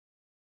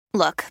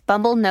Look,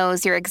 Bumble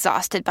knows you're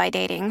exhausted by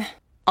dating.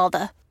 All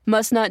the,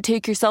 must not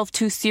take yourself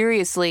too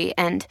seriously,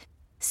 and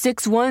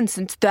 6'1"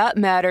 since that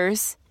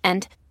matters.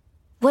 And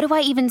what do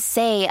I even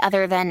say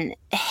other than,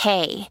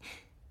 hey?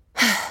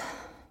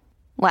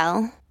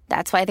 Well,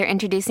 that's why they're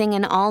introducing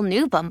an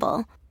all-new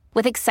Bumble,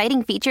 with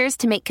exciting features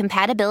to make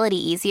compatibility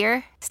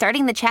easier,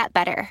 starting the chat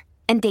better,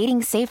 and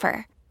dating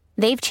safer.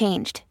 They've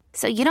changed,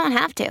 so you don't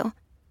have to.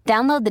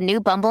 Download the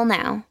new Bumble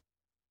now.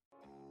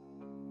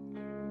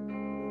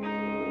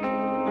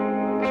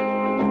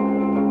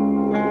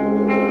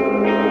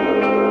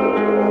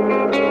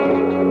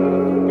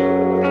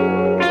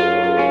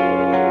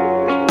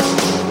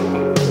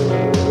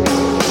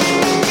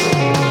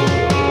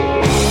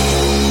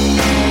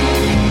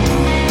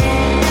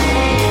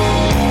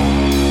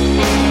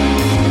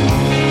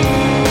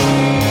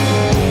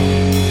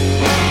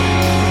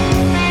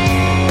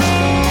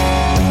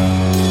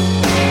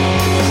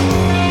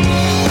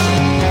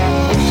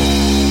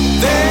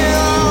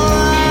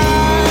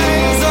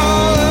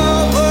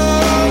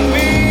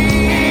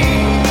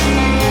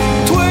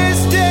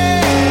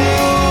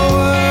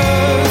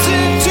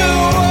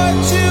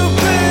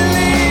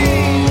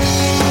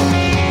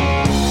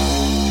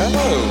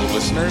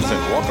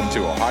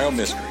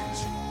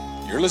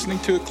 Listening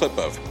to a clip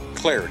of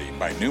Clarity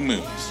by New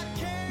Moons.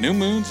 New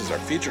Moons is our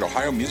featured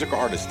Ohio musical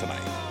artist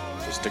tonight.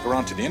 So stick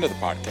around to the end of the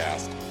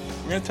podcast.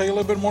 We're going to tell you a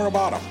little bit more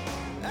about them,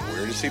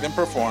 where to see them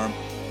perform,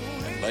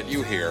 and let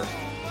you hear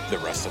the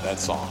rest of that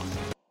song.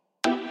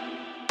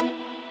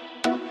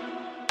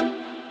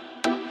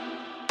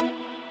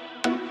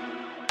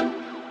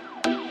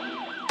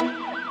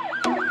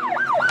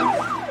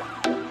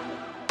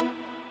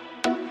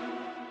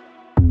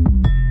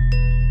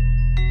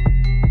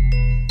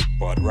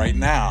 But right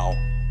now,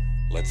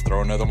 let's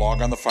throw another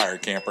log on the fire,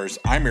 campers.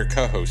 I'm your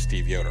co-host,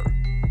 Steve Yoder.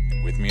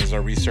 And with me is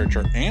our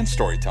researcher and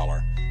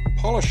storyteller,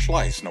 Paula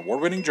Schleiss, an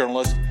award-winning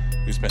journalist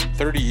who spent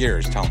 30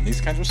 years telling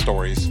these kinds of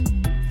stories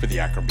for the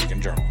Akron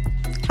Beacon Journal.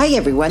 Hi,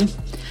 everyone.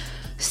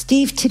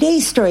 Steve,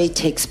 today's story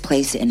takes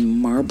place in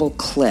Marble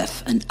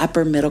Cliff, an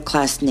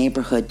upper-middle-class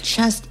neighborhood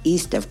just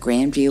east of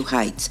Grandview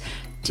Heights.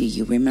 Do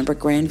you remember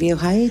Grandview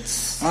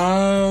Heights?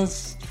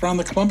 Around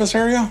the Columbus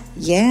area?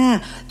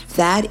 Yeah.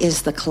 That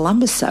is the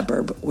Columbus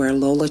suburb where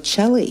Lola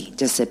Celli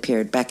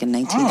disappeared back in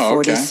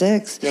 1946. Oh,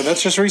 okay. Yeah,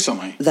 that's just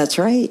recently. That's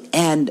right.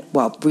 And,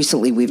 well,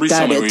 recently we've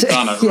done it.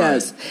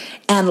 Yes. Right.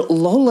 And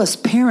Lola's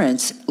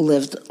parents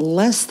lived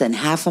less than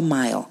half a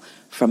mile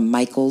from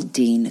Michael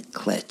Dean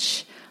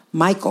Klitch.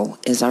 Michael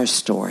is our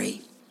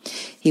story.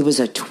 He was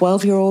a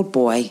 12-year-old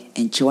boy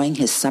enjoying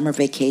his summer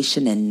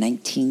vacation in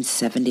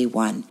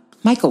 1971.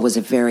 Michael was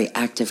a very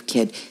active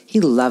kid. He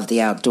loved the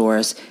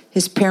outdoors.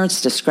 His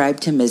parents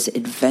described him as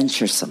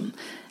adventuresome,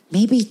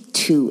 maybe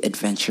too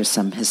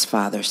adventuresome, his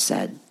father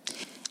said.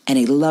 And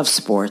he loved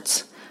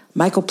sports.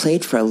 Michael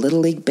played for a Little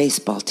League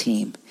baseball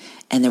team,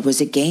 and there was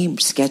a game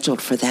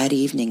scheduled for that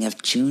evening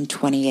of June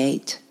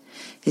 28.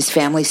 His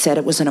family said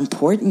it was an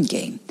important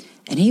game,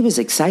 and he was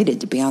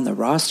excited to be on the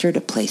roster to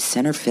play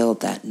center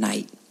field that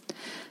night.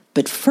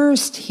 But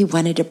first, he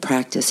wanted to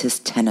practice his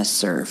tennis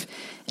serve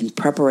in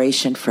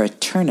preparation for a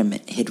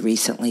tournament he'd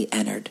recently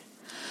entered.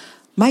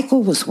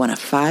 Michael was one of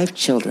 5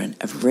 children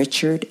of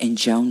Richard and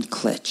Joan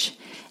Klitch,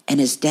 and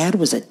his dad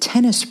was a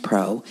tennis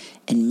pro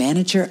and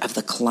manager of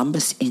the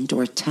Columbus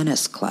Indoor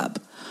Tennis Club.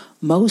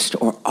 Most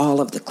or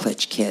all of the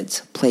Klitch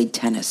kids played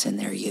tennis in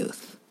their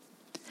youth.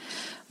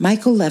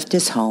 Michael left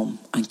his home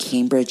on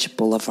Cambridge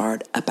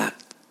Boulevard about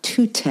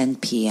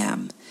 2:10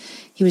 p.m.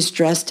 He was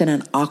dressed in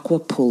an aqua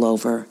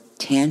pullover,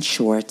 tan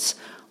shorts,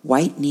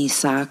 white knee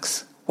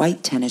socks,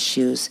 white tennis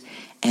shoes,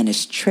 and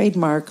his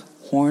trademark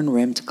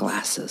horn-rimmed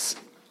glasses.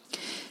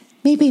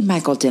 Maybe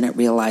Michael didn't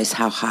realize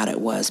how hot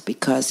it was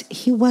because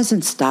he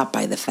wasn't stopped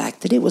by the fact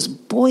that it was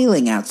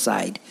boiling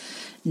outside,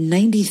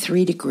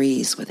 93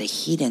 degrees with a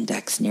heat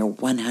index near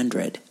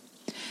 100.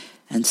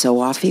 And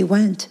so off he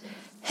went,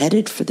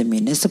 headed for the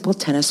municipal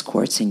tennis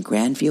courts in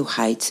Grandview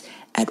Heights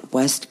at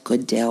West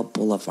Gooddale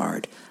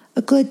Boulevard,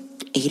 a good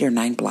 8 or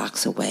 9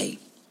 blocks away.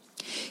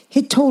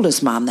 He'd told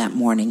his mom that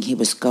morning he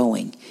was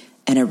going,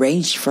 and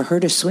arranged for her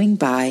to swing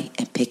by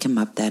and pick him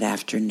up that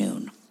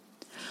afternoon.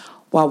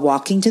 While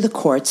walking to the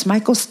courts,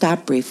 Michael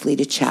stopped briefly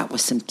to chat with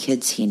some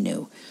kids he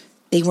knew.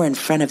 They were in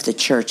front of the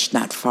church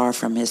not far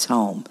from his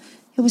home.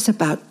 It was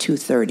about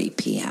 2:30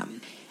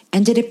 p.m.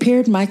 And it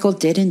appeared Michael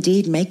did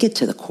indeed make it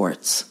to the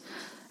courts.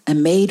 A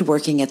maid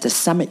working at the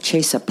Summit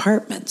Chase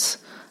Apartments,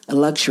 a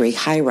luxury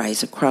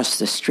high-rise across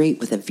the street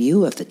with a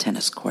view of the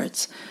tennis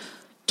courts,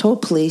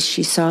 told police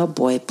she saw a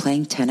boy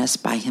playing tennis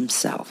by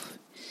himself.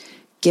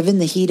 Given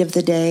the heat of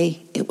the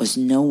day, it was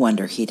no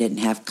wonder he didn't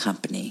have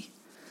company.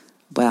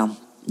 Well,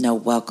 no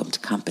welcomed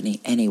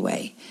company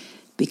anyway,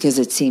 because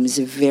it seems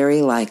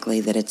very likely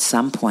that at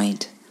some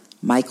point,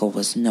 Michael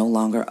was no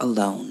longer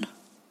alone.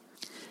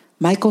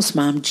 Michael's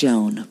mom,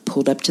 Joan,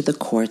 pulled up to the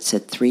courts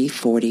at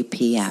 3:40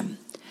 p.m.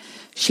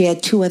 She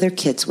had 2 other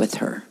kids with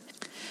her.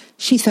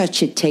 She thought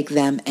she'd take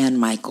them and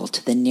Michael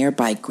to the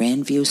nearby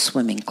Grandview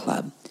Swimming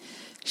Club.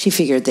 She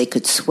figured they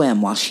could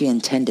swim while she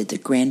attended the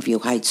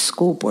Grandview Heights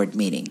School Board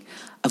meeting,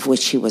 of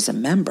which she was a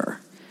member,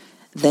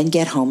 then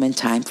get home in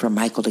time for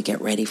Michael to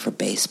get ready for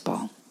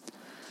baseball.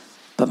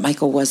 But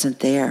Michael wasn't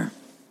there.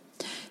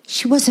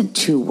 She wasn't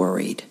too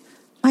worried.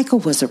 Michael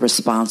was a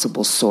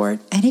responsible sort,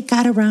 and he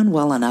got around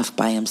well enough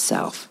by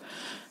himself.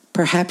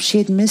 Perhaps she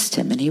had missed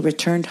him and he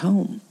returned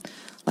home.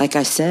 Like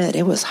I said,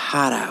 it was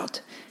hot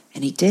out,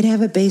 and he did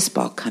have a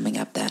baseball coming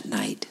up that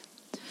night.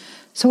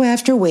 So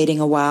after waiting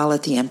a while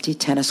at the empty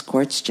tennis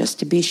courts just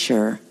to be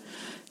sure,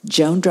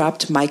 Joan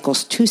dropped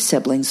Michael's 2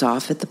 siblings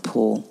off at the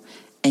pool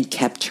and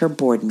kept her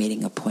board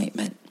meeting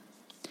appointment.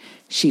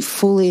 She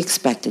fully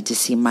expected to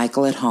see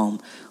Michael at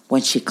home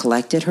when she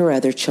collected her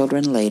other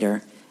children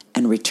later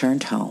and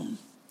returned home.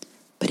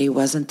 But he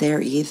wasn't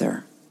there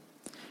either.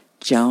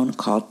 Joan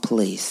called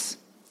police.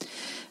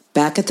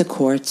 Back at the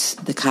courts,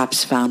 the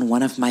cops found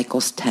one of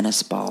Michael's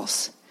tennis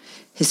balls.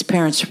 His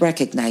parents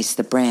recognized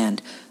the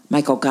brand.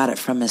 Michael got it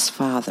from his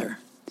father.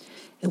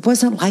 It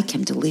wasn't like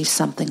him to leave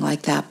something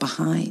like that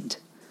behind.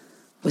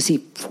 Was he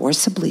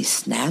forcibly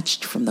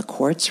snatched from the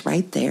courts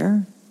right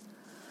there?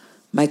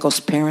 Michael's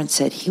parents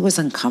said he was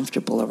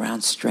uncomfortable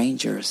around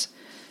strangers.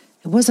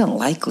 It wasn't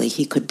likely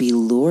he could be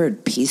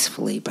lured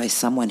peacefully by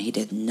someone he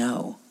didn't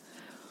know.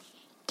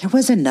 There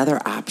was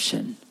another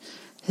option.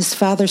 His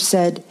father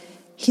said,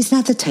 "He's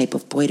not the type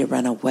of boy to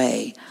run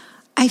away.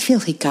 I feel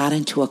he got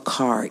into a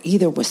car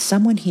either with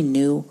someone he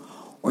knew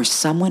or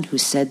someone who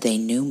said they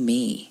knew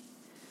me."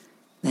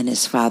 Then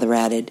his father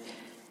added,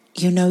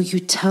 "You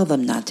tell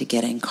them not to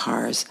get in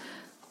cars,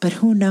 but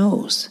who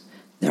knows?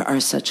 There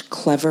are such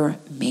clever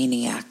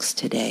maniacs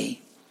today."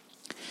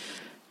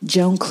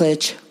 Joan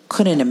Klitch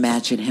couldn't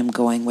imagine him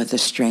going with a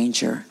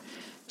stranger.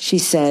 She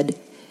said,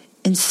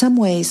 "In some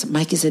ways,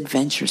 Mike is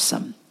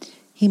adventuresome.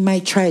 He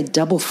might try a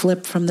double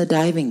flip from the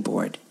diving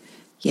board,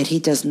 yet he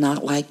does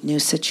not like new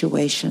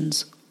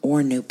situations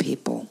or new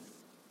people."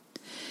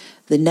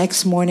 The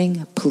next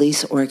morning,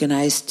 police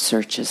organized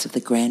searches of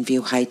the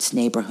Grandview Heights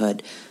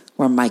neighborhood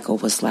where Michael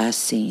was last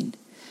seen.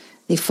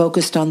 They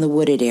focused on the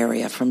wooded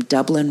area from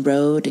Dublin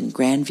Road and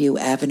Grandview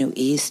Avenue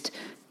East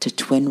to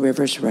Twin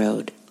Rivers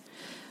Road.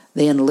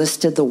 They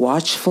enlisted the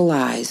watchful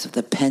eyes of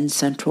the Penn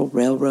Central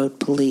Railroad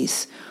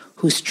Police,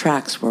 whose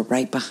tracks were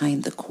right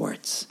behind the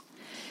courts.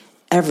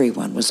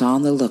 Everyone was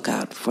on the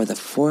lookout for the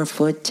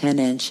 4-foot,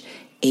 10-inch,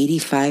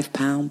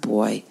 85-pound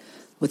boy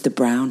with the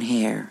brown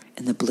hair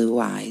and the blue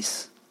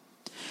eyes.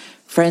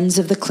 Friends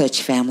of the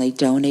Klitch family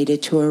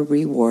donated to a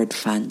reward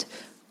fund,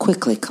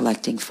 quickly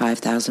collecting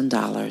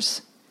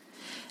 $5,000.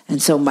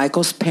 And so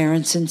Michael's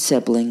parents and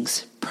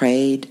siblings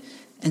prayed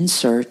and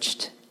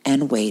searched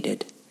and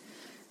waited.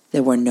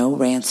 There were no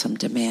ransom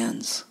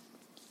demands.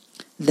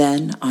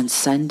 Then, on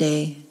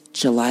Sunday,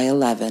 July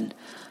 11,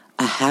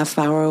 a half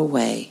hour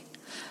away,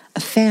 a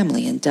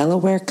family in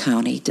Delaware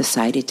County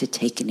decided to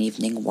take an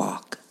evening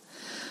walk.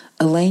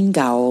 Elaine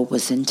Gowell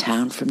was in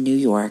town from New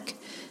York,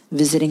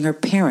 visiting her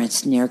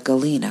parents near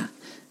Galena,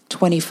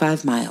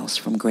 25 miles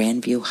from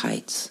Grandview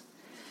Heights.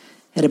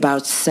 At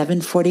about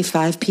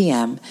 7:45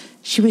 p.m.,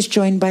 she was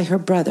joined by her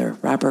brother,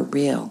 Robert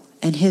Reel,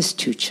 and his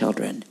 2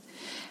 children,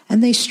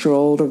 and they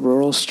strolled a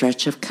rural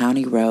stretch of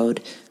county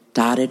road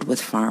dotted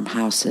with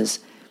farmhouses.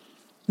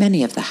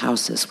 Many of the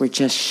houses were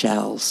just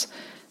shells.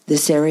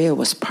 This area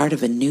was part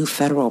of a new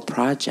federal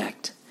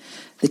project.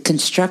 The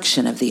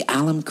construction of the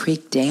Alum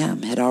Creek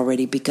Dam had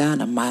already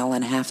begun a mile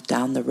and a half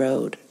down the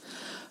road.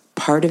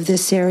 Part of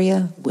this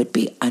area would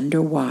be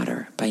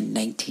underwater by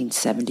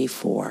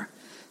 1974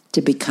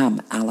 to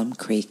become Alum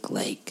Creek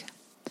Lake.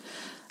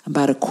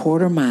 About a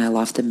quarter mile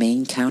off the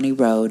main county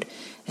road,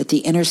 at the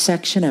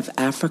intersection of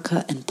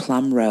Africa and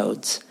Plum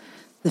Roads,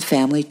 the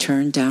family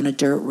turned down a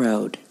dirt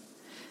road.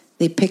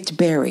 They picked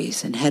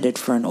berries and headed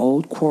for an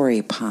old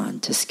quarry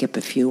pond to skip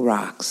a few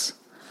rocks.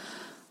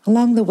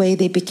 Along the way,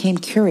 they became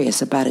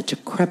curious about a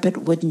decrepit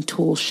wooden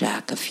tool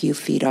shack a few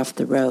feet off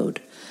the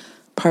road,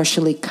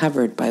 partially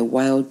covered by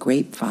wild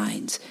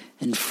grapevines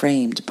and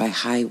framed by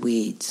high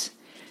weeds.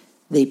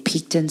 They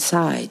peeked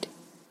inside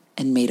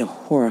and made a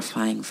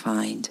horrifying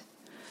find.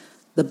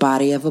 The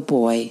body of a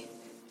boy,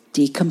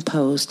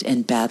 decomposed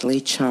and badly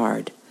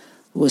charred,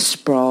 was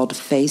sprawled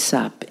face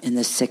up in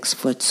the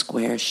 6-foot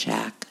square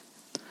shack.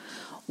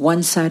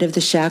 One side of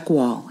the shack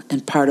wall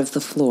and part of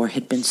the floor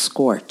had been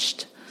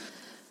scorched,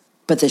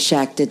 but the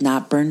shack did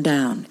not burn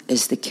down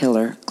as the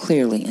killer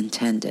clearly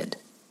intended.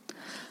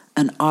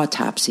 An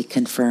autopsy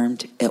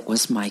confirmed it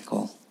was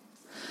Michael.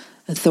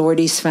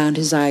 Authorities found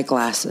his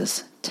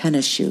eyeglasses,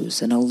 tennis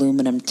shoes, and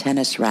aluminum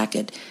tennis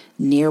racket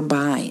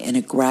nearby in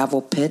a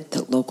gravel pit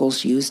that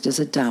locals used as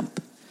a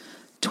dump,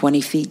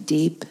 20 feet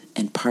deep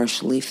and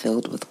partially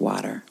filled with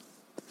water.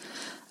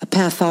 A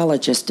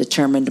pathologist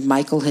determined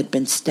Michael had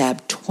been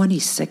stabbed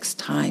 26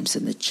 times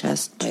in the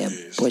chest by a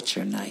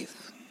butcher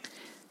knife.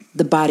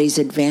 The body's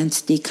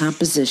advanced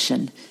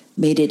decomposition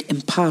made it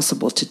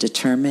impossible to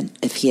determine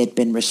if he had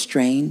been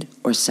restrained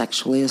or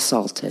sexually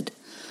assaulted,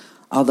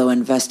 although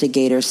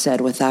investigators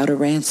said without a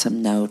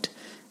ransom note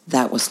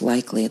that was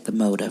likely the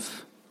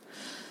motive.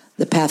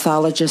 The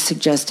pathologist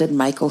suggested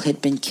Michael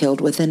had been killed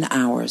within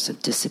hours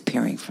of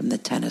disappearing from the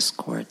tennis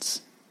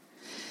courts.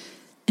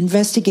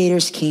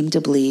 Investigators came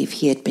to believe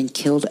he had been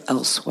killed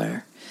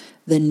elsewhere,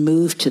 then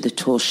moved to the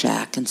tool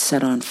shack and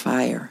set on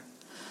fire.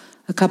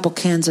 A couple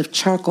cans of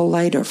charcoal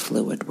lighter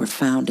fluid were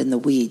found in the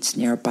weeds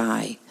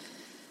nearby.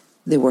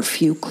 There were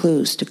few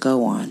clues to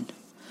go on.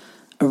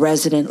 A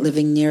resident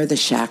living near the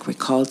shack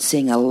recalled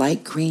seeing a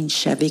light green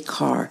Chevy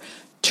car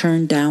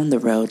turn down the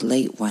road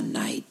late one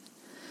night.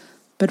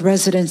 But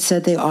residents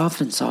said they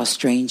often saw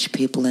strange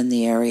people in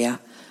the area,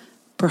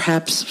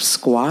 perhaps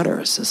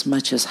squatters as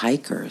much as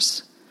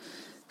hikers.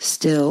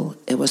 Still,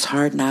 it was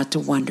hard not to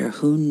wonder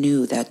who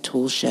knew that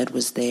tool shed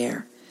was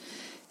there.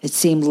 It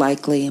seemed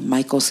likely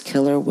Michael's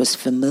killer was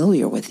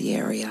familiar with the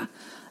area,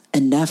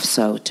 enough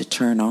so to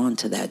turn on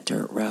to that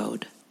dirt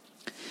road.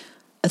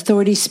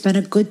 Authorities spent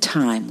a good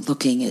time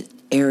looking at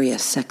area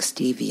sex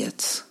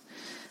deviants.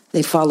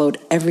 They followed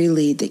every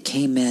lead that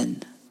came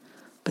in,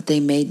 but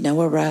they made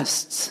no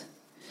arrests.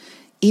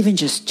 Even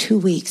just 2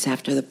 weeks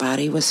after the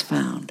body was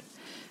found,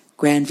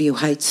 Grandview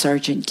Heights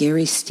Sergeant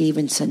Gary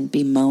Stevenson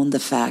bemoaned the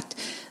fact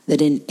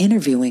that in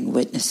interviewing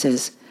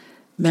witnesses,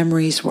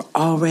 memories were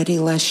already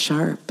less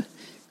sharp,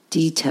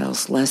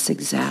 details less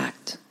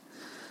exact.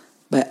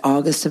 By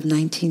August of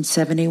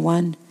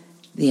 1971,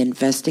 the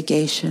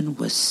investigation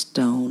was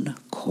stone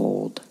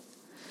cold.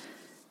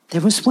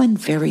 There was one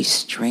very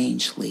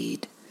strange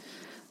lead.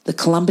 The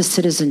Columbus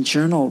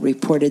Citizen-Journal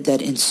reported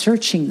that in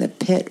searching the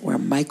pit where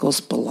Michael's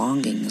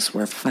belongings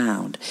were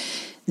found,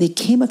 they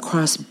came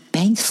across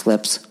bank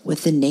slips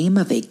with the name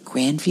of a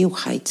Grandview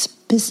Heights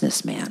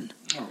businessman.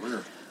 Oh,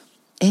 weird.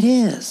 It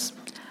is.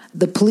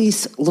 The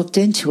police looked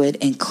into it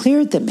and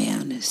cleared the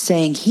man,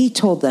 saying he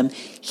told them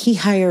he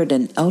hired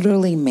an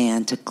elderly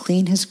man to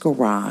clean his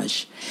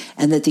garage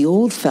and that the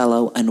old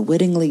fellow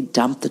unwittingly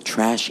dumped the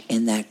trash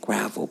in that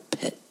gravel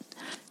pit.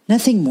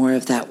 Nothing more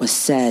of that was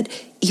said,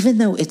 even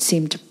though it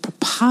seemed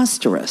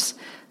preposterous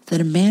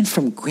that a man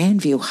from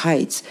Grandview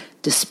Heights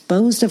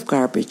disposed of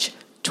garbage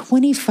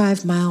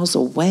 25 miles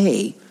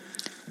away,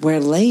 where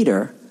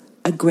later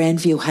a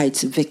Grandview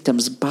Heights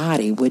victim's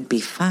body would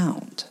be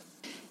found.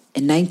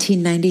 In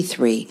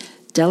 1993,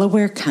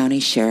 Delaware County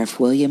Sheriff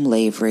William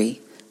Lavery,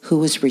 who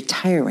was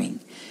retiring,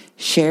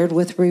 shared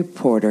with a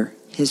reporter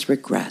his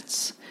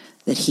regrets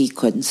that he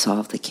couldn't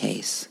solve the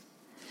case.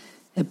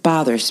 "It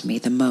bothers me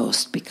the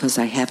most because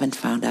I haven't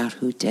found out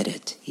who did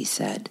it," he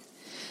said.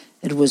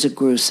 "It was a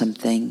gruesome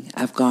thing.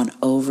 I've gone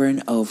over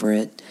and over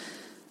it.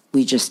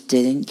 We just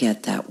didn't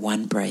get that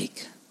one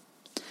break."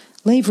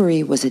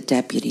 Lavery was a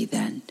deputy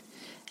then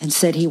and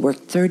said he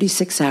worked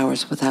 36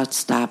 hours without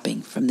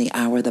stopping from the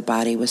hour the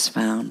body was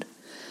found,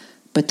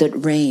 but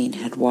that rain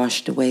had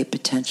washed away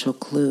potential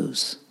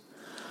clues.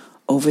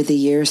 Over the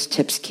years,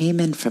 tips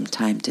came in from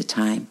time to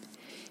time.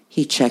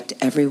 He checked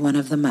every one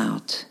of them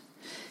out.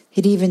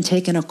 He'd even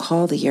taken a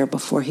call the year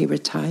before he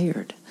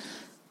retired,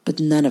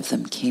 but none of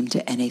them came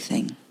to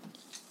anything.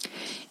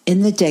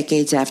 In the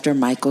decades after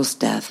Michael's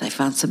death, I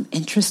found some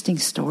interesting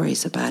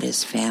stories about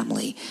his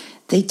family.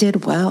 They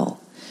did well.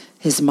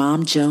 His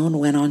mom, Joan,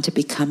 went on to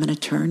become an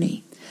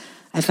attorney.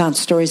 I found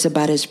stories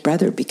about his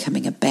brother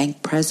becoming a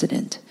bank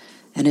president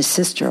and his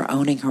sister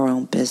owning her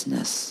own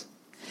business.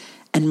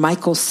 And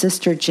Michael's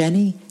sister,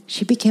 Jenny,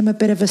 she became a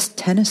bit of a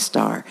tennis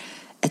star.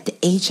 At the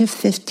age of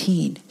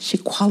 15, she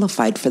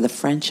qualified for the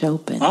French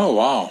Open. Oh,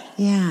 wow.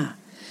 Yeah.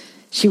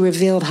 She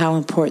revealed how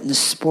important the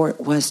sport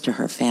was to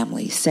her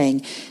family,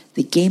 saying,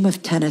 "The game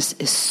of tennis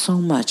is so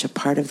much a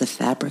part of the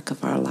fabric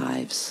of our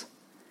lives."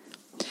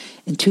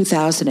 In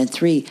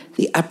 2003,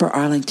 the Upper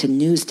Arlington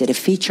News did a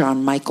feature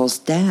on Michael's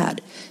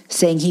dad,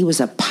 saying he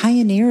was a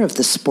pioneer of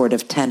the sport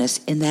of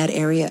tennis in that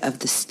area of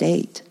the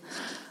state.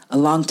 A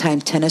longtime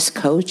tennis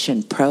coach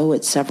and pro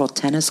at several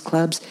tennis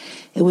clubs,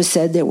 it was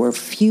said there were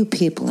few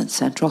people in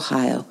Central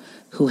Ohio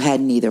who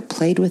hadn't either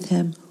played with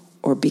him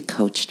or be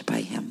coached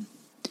by him.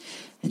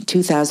 In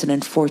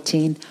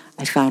 2014,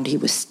 I found he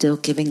was still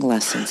giving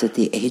lessons at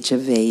the age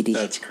of 80.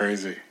 That's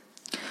crazy.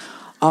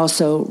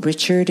 Also,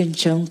 Richard and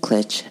Joan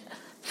Klitch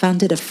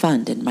founded a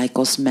fund in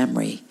Michael's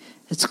memory.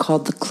 It's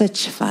called the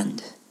Klitch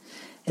Fund.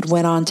 It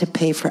went on to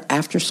pay for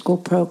after-school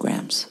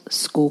programs,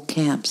 school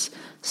camps,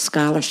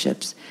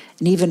 scholarships,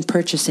 and even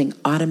purchasing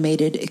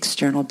automated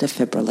external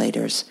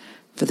defibrillators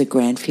for the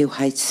Grandview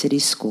Heights City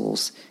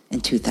Schools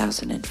in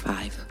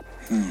 2005.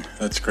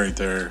 That's great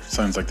there.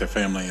 Sounds like the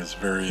family is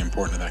very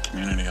important to that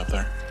community up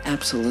there.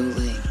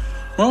 Absolutely.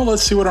 Well,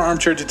 let's see what our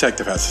armchair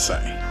detective has to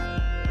say.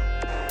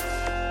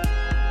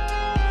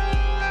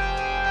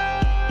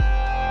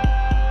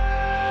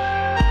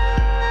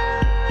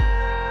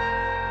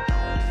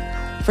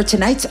 For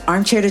tonight's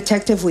Armchair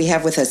Detective, we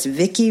have with us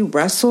Vicki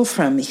Russell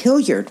from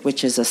Hilliard,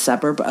 which is a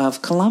suburb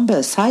of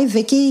Columbus. Hi,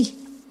 Vicki.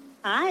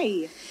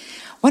 Hi.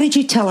 Why don't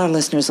you tell our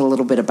listeners a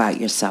little bit about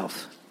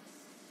yourself?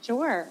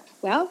 Sure.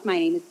 Well, my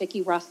name is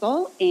Vicki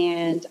Russell,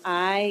 and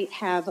I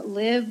have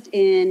lived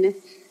in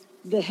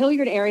the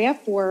Hilliard area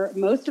for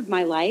most of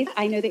my life.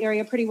 I know the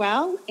area pretty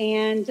well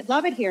and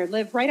love it here.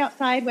 Live right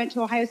outside, went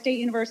to Ohio State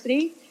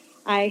University,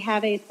 I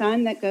have a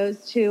son that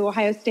goes to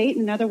Ohio State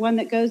and another one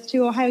that goes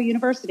to Ohio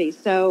University.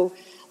 So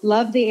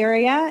love the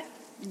area.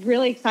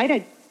 Really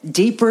excited.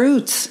 Deep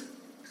roots.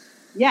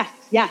 Yes.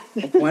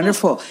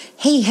 Wonderful.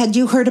 Hey, had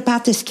you heard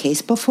about this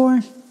case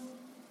before?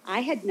 I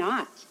had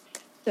not.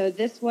 So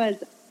this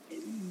was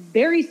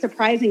very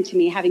surprising to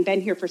me, having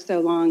been here for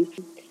so long.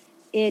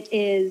 It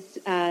is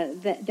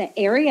the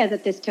area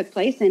that this took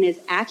place in is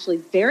actually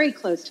very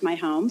close to my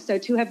home. So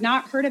to have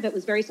not heard of it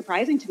was very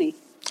surprising to me.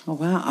 Oh,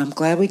 wow. I'm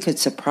glad we could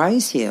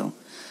surprise you.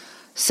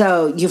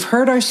 So you've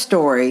heard our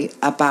story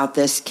about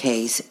this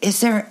case.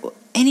 Is there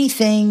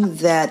anything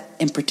that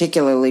in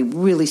particularly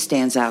really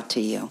stands out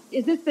to you?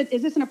 Is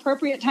this an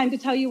appropriate time to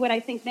tell you what I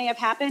think may have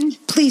happened?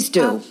 Please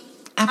do.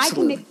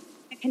 Absolutely. I can make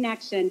a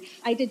connection.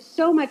 I did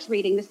so much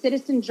reading. The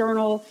Citizen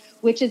Journal,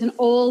 which is an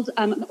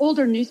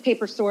older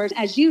newspaper source,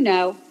 as you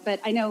know,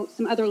 but I know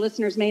some other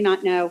listeners may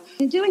not know.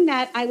 In doing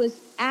that, I was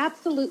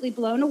absolutely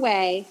blown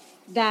away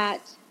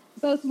that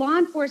both law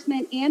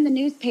enforcement and the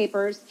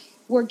newspapers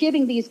were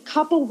giving these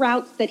couple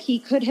routes that he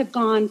could have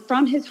gone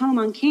from his home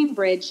on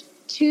Cambridge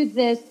to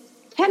this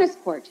tennis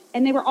court,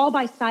 and they were all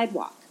by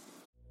sidewalk.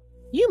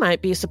 You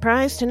might be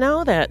surprised to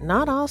know that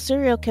not all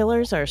serial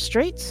killers are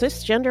straight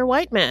cisgender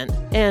white men,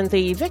 and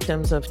the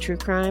victims of true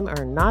crime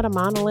are not a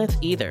monolith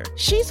either.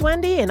 She's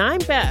Wendy and I'm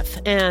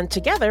Beth, and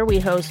together we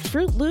host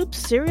Fruit Loops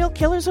Serial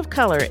Killers of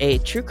Color, a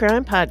true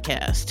crime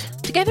podcast.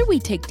 Together we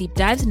take deep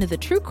dives into the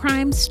true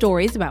crime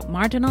stories about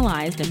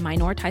marginalized and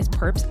minoritized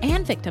perps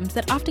and victims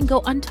that often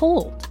go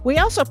untold. We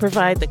also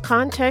provide the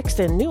context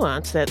and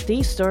nuance that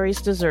these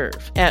stories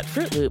deserve. At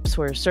Fruit Loops,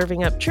 we're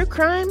serving up true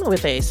crime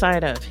with a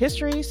side of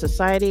history,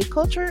 society,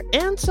 culture,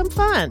 and some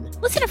fun.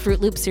 Listen to Fruit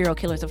Loops Serial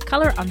Killers of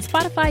Color on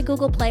Spotify,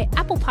 Google Play,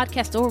 Apple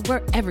Podcasts, or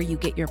wherever you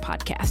get your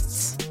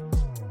podcasts.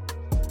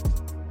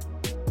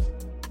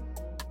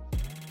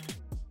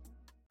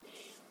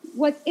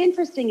 What's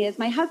interesting is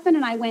my husband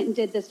and I went and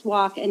did this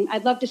walk, and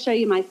I'd love to show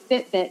you my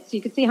Fitbit so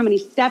you could see how many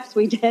steps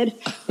we did,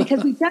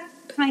 because we just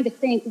kind of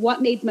think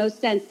what made most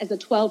sense as a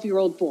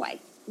 12-year-old boy.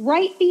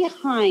 Right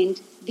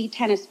behind the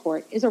tennis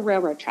court is a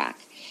railroad track.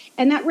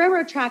 And that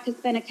railroad track has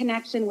been a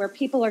connection where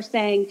people are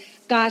saying,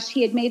 gosh,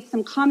 he had made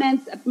some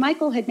comments.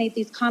 Michael had made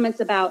these comments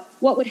about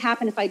what would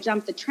happen if I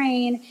jumped the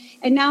train.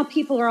 And now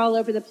people are all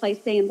over the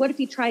place saying, what if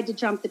he tried to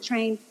jump the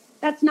train?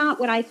 That's not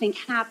what I think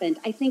happened.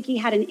 I think he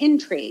had an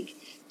intrigue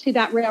to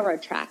that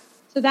railroad track.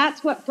 So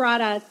that's what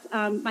brought us,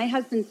 my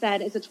husband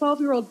said, as a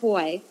 12-year-old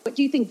boy, what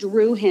do you think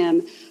drew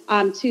him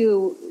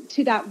to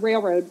that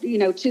railroad,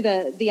 to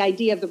the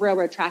idea of the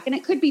railroad track? And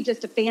it could be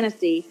just a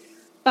fantasy.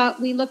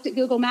 But we looked at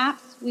Google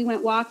Maps, we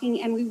went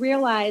walking, and we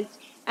realized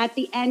at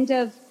the end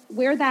of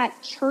where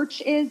that church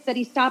is that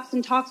he stops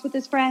and talks with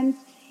his friends,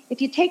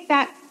 if you take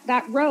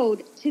that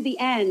road to the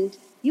end,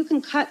 you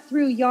can cut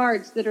through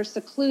yards that are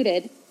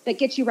secluded that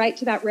get you right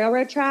to that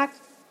railroad track.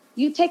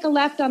 You take a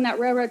left on that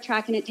railroad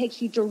track and it takes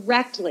you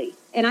directly,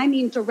 and I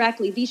mean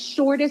directly, the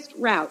shortest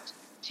route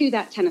to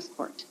that tennis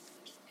court.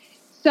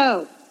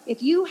 So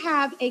if you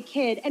have a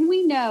kid, and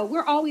we know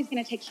we're always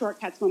going to take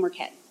shortcuts when we're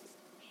kids,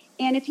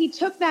 and if he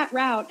took that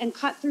route and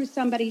cut through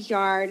somebody's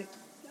yard,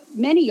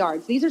 many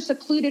yards, these are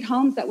secluded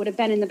homes that would have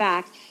been in the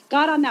back,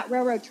 got on that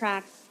railroad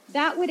track,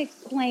 that would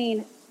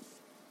explain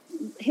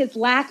his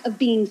lack of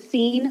being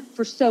seen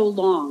for so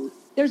long.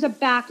 There's a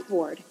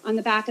backboard on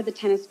the back of the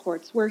tennis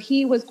courts where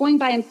he was going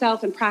by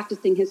himself and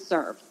practicing his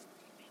serve.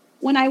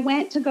 When I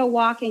went to go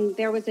walking,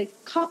 there was a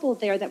couple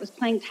there that was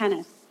playing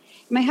tennis.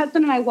 My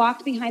husband and I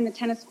walked behind the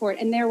tennis court,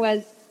 and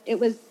it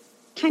was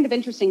kind of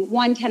interesting,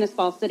 one tennis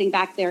ball sitting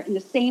back there in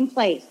the same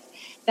place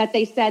that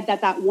they said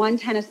that one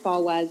tennis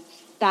ball was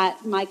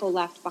that Michael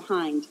left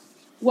behind.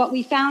 What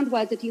we found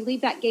was if you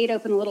leave that gate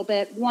open a little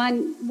bit,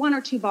 one or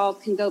two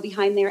balls can go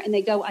behind there and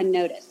they go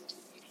unnoticed.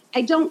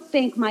 I don't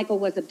think Michael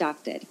was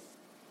abducted.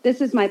 This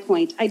is my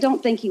point. I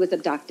don't think he was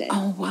abducted.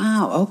 Oh,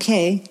 wow.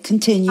 Okay.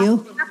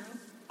 Continue.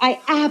 I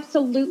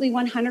absolutely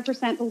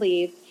 100%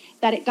 believe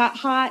that it got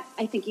hot.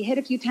 I think he hit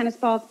a few tennis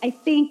balls. I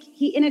think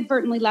he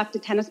inadvertently left a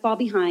tennis ball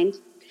behind.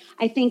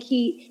 I think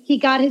he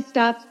got his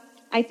stuff.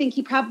 I think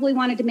he probably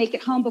wanted to make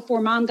it home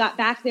before Mom got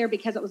back there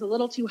because it was a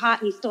little too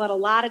hot and he still had a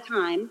lot of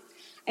time.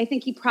 I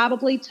think he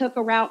probably took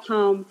a route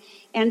home,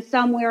 and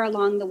somewhere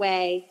along the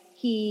way,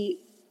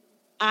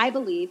 I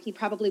believe he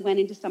probably went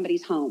into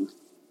somebody's home.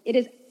 It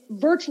is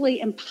virtually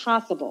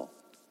impossible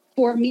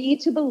for me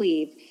to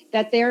believe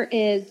that there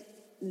is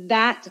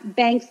that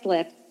bank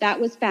slip that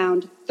was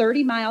found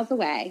 30 miles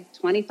away,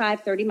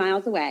 25, 30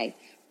 miles away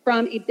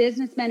from a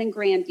businessman in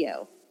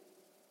Grandview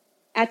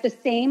at the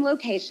same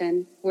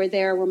location where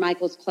there were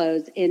Michael's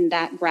clothes in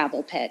that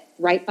gravel pit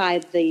right by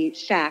the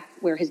shack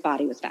where his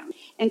body was found.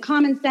 And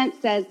common sense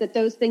says that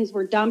those things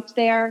were dumped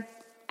there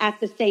at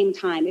the same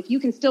time. If you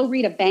can still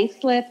read a bank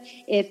slip,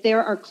 if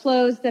there are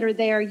clothes that are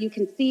there, you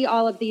can see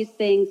all of these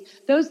things.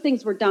 Those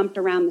things were dumped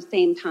around the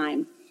same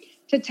time.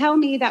 To tell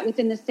me that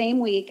within the same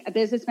week, a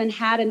businessman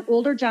had an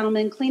older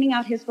gentleman cleaning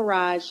out his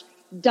garage,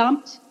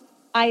 dumped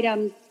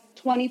items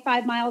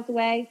 25 miles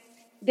away,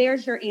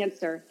 there's your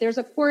answer. There's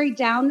a quarry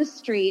down the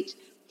street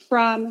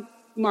from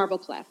Marble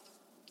Cliff.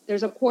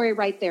 There's a quarry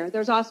right there.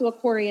 There's also a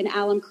quarry in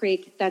Alum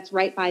Creek that's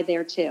right by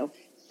there too.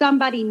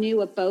 Somebody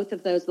knew of both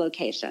of those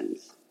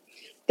locations.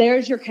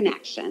 There's your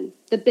connection.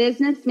 The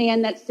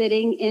businessman that's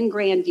sitting in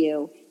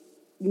Grandview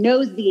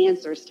knows the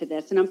answers to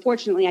this. And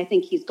unfortunately, I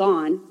think he's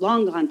gone,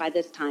 long gone by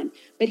this time,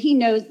 but he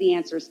knows the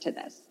answers to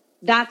this.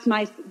 That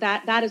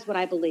is what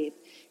I believe.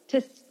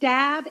 To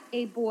stab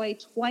a boy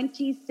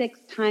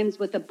 26 times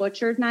with a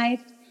butcher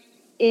knife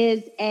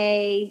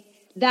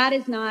that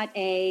is not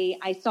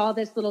I saw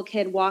this little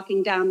kid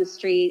walking down the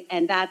street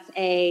and that's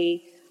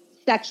a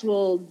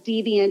sexual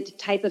deviant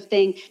type of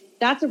thing.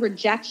 That's a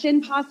rejection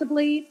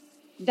possibly.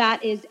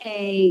 That is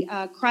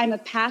a crime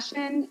of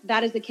passion.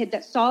 That is a kid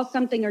that saw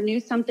something or knew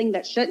something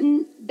that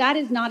shouldn't. That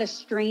is not a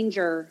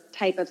stranger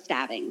type of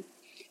stabbing.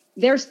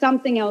 There's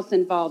something else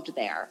involved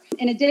there.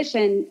 In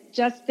addition,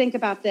 just think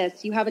about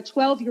this. You have a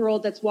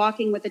 12-year-old that's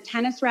walking with a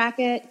tennis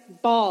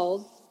racket,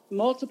 balls,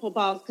 multiple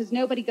balls, because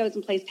nobody goes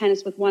and plays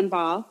tennis with one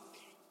ball.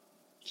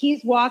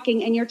 He's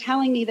walking, and you're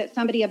telling me that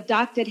somebody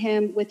abducted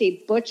him with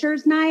a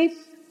butcher's knife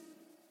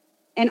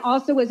and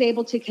also was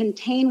able to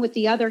contain with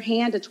the other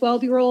hand a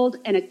 12-year-old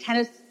and a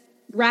tennis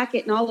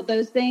racket and all of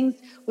those things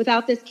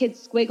without this kid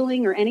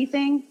squiggling or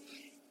anything?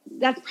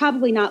 That's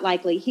probably not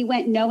likely. He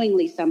went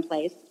knowingly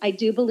someplace. I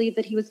do believe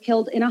that he was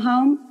killed in a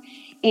home,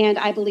 and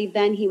I believe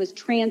then he was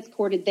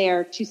transported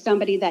there to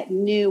somebody that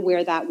knew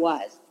where that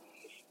was.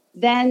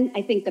 Then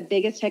I think the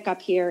biggest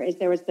hiccup here is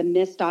there was the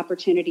missed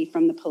opportunity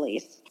from the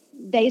police.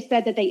 They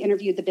said that they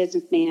interviewed the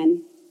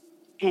businessman,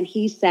 and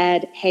he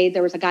said, hey,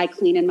 there was a guy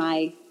cleaning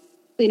my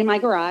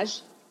garage,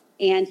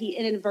 and he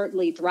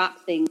inadvertently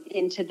dropped things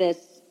into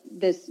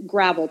this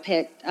gravel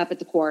pit up at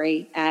the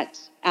quarry at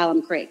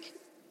Alum Creek.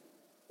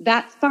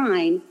 That's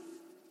fine.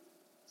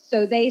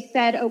 So they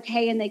said,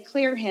 okay, and they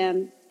clear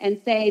him and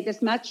say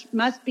this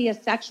must be a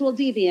sexual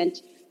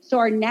deviant. So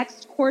our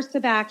next course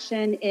of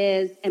action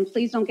is, and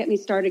please don't get me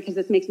started because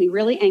this makes me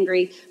really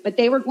angry, but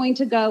they were going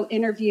to go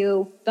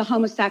interview the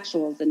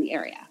homosexuals in the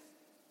area.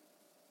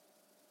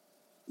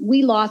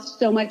 We lost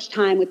so much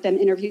time with them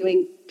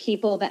interviewing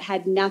people that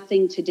had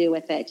nothing to do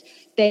with it.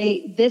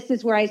 This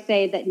is where I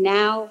say that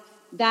now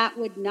that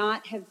would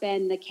not have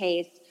been the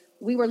case.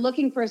 We were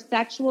looking for a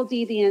sexual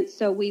deviant,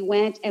 so we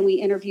went and we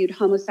interviewed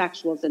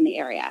homosexuals in the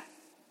area.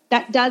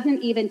 That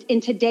doesn't even, in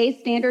today's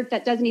standard,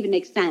 that doesn't even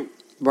make sense.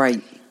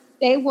 Right.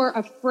 They were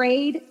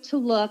afraid to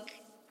look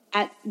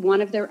at one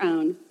of their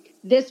own.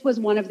 This was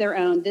one of their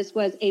own. This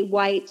was a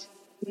white,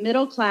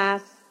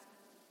 middle-class,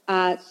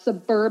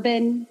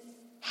 suburban,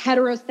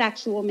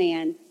 heterosexual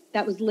man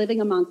that was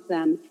living amongst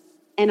them.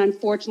 And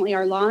unfortunately,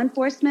 our law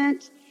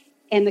enforcement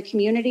and the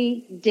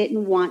community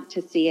didn't want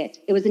to see it.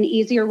 It was an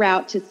easier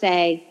route to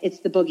say it's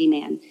the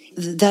boogeyman.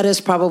 That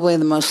is probably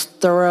the most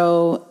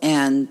thorough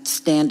and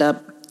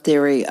stand-up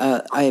theory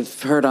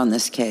I've heard on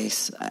this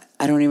case.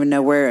 I don't even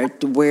know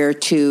where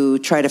to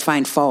try to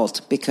find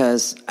fault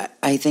because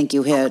I think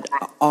you hit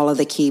all of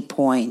the key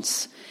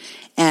points.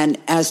 And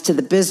as to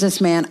the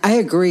businessman, I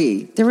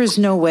agree. There is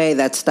no way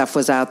that stuff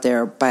was out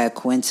there by a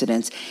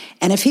coincidence.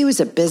 And if he was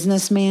a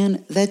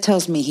businessman, that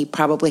tells me he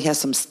probably has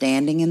some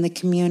standing in the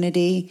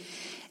community.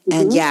 Mm-hmm.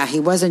 And yeah, he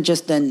wasn't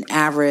just an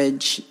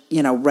average,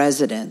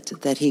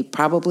 resident, that he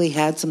probably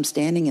had some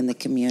standing in the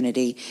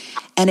community.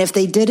 And if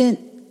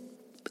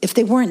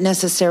they weren't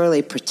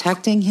necessarily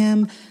protecting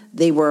him,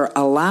 they were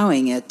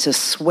allowing it to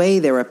sway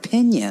their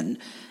opinion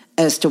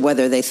as to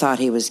whether they thought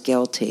he was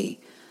guilty.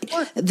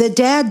 The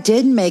dad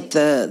did make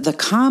the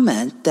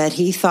comment that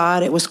he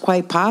thought it was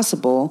quite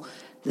possible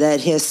that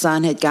his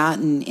son had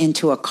gotten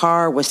into a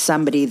car with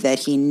somebody that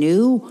he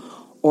knew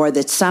or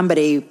that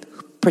somebody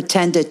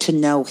pretended to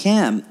know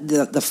him,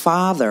 the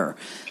father.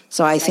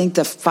 So I think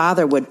the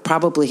father would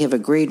probably have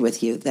agreed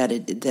with you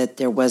that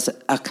there was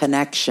a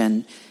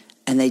connection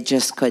and they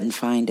just couldn't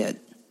find it.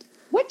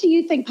 What do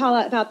you think,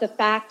 Paula, about the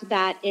fact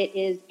that it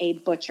is a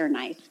butcher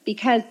knife?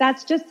 Because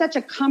that's just such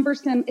a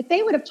cumbersome, if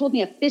they would have told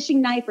me a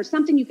fishing knife or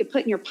something you could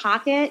put in your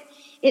pocket,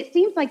 it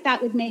seems like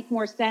that would make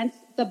more sense.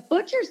 The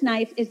butcher's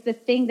knife is the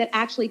thing that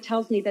actually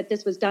tells me that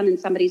this was done in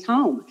somebody's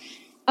home.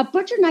 A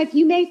butcher knife,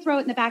 you may throw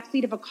it in the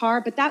backseat of a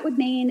car, but that would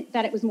mean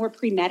that it was more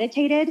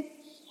premeditated.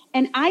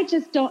 And I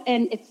just don't,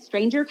 and it's a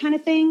stranger kind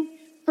of thing.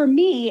 For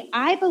me,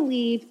 I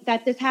believe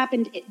that this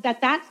happened,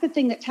 that's the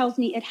thing that tells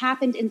me it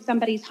happened in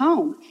somebody's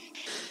home.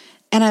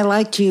 And I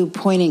liked you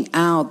pointing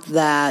out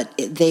that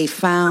they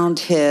found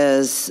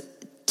his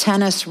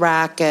tennis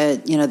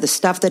racket, the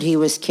stuff that he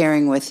was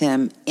carrying with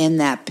him in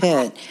that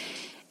pit.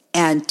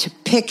 And to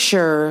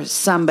picture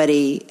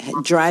somebody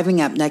driving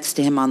up next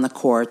to him on the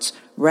courts,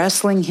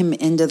 wrestling him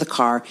into the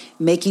car,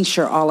 making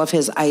sure all of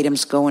his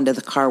items go into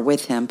the car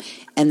with him,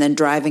 and then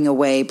driving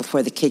away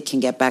before the kid can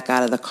get back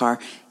out of the car.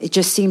 It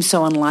just seems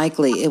so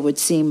unlikely. It would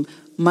seem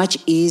much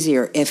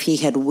easier if he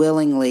had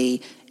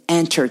willingly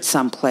entered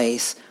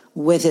someplace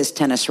with his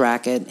tennis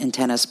racket and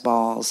tennis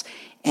balls,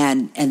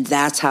 and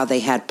that's how they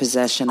had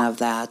possession of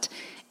that.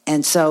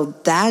 And so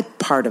that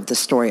part of the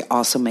story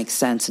also makes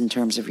sense in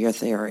terms of your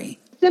theory.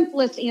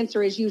 simplest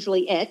answer is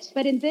usually it.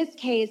 But in this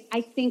case,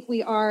 I think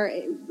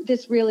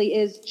this really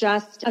is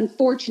just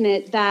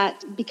unfortunate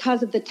that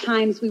because of the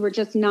times we were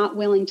just not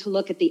willing to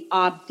look at the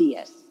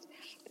obvious.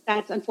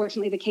 That's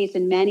unfortunately the case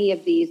in many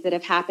of these that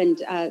have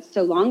happened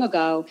so long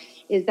ago,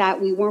 is that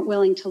we weren't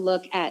willing to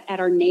look at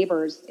our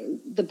neighbors.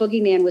 The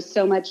boogeyman was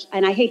so much,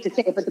 and I hate to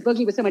say it, but the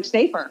boogie was so much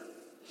safer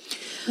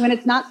when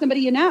it's not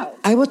somebody you know.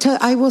 I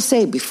will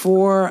say,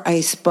 before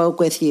I spoke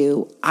with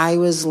you, I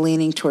was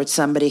leaning towards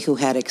somebody who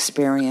had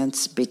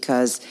experience,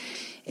 because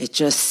it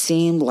just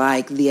seemed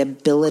like the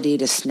ability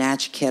to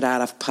snatch a kid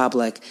out of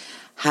public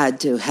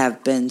had to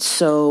have been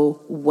so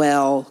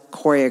well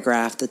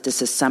choreographed that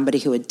this is somebody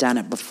who had done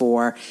it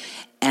before.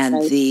 And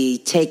right.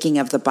 The taking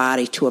of the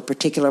body to a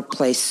particular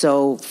place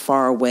so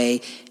far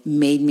away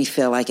made me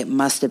feel like it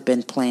must have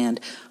been planned.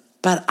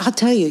 But I'll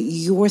tell you,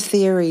 your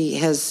theory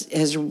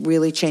has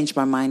really changed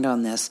my mind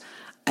on this.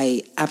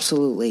 I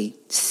absolutely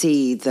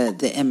see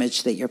the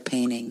image that you're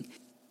painting.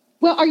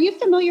 Well, are you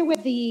familiar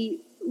with the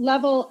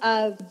level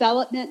of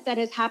development that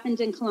has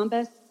happened in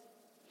Columbus,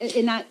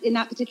 in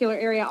that particular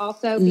area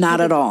also? Because not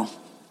at all.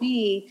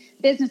 Me,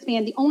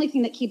 businessman, the only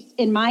thing that keeps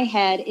in my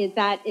head is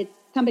that it's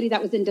somebody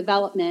that was in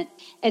development.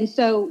 And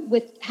so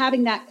with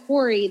having that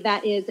quarry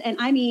that is, and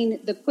I mean,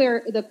 the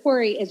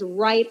quarry is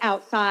right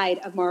outside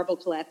of Marble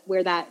Cliff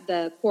where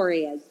the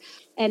quarry is.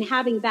 And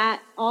having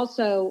that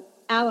also,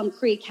 Alum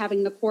Creek,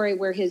 having the quarry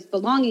where his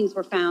belongings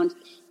were found,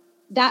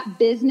 that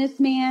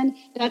businessman,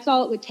 that's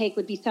all it would take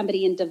would be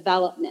somebody in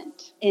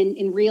development,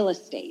 in real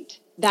estate,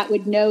 that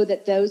would know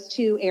that those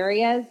two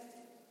areas,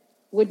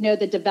 would know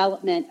the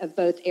development of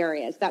both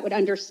areas, that would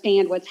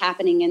understand what's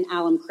happening in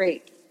Alum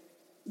Creek.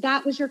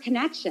 That was your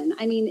connection.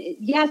 I mean,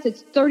 yes,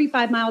 it's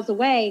 35 miles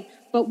away,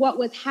 but what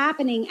was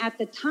happening at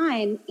the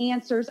time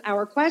answers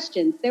our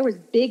questions. There was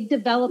big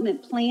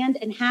development planned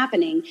and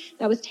happening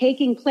that was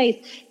taking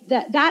place.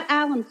 That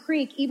Alum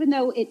Creek, even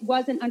though it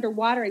wasn't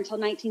underwater until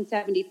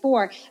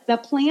 1974, the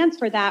plans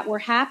for that were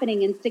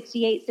happening in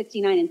 68,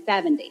 69, and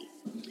 70.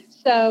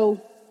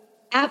 So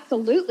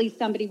absolutely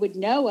somebody would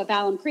know of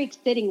Alum Creek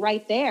sitting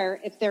right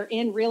there if they're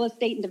in real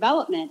estate and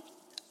development.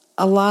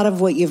 A lot of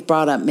what you've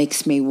brought up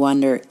makes me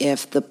wonder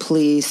if the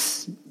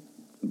police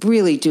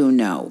really do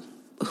know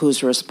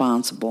who's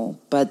responsible,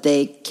 but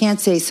they can't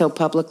say so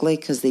publicly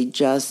because they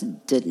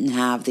just didn't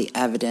have the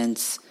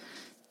evidence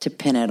to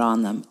pin it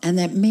on them. And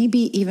that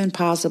maybe even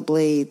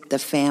possibly the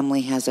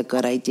family has a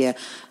good idea.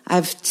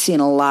 I've seen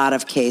a lot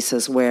of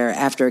cases where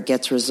after it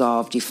gets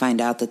resolved, you find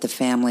out that the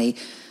family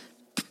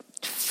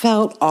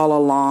felt all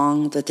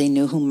along that they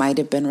knew who might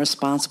have been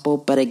responsible.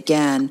 But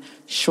again,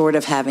 short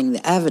of having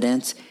the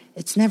evidence,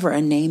 it's never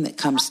a name that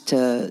comes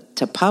to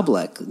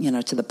public,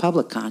 to the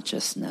public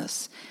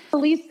consciousness.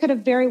 Police could have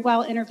very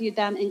well interviewed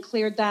them and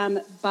cleared them,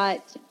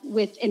 but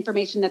with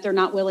information that they're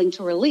not willing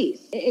to release.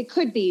 It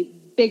could be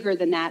bigger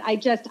than that.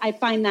 I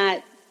find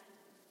that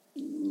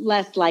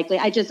less likely.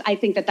 I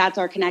think that that's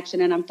our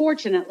connection. And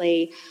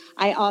unfortunately,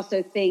 I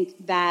also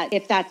think that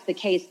if that's the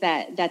case,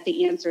 that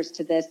the answers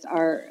to this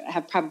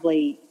have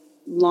probably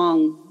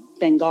long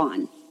been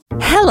gone.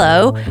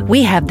 Hello,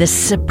 we have this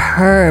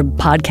superb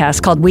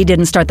podcast called We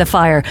Didn't Start the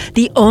Fire,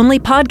 the only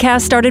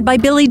podcast started by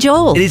Billy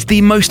Joel. It is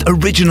the most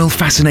original,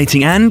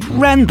 fascinating and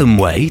random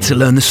way to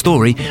learn the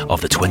story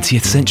of the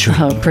 20th century.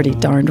 Oh, pretty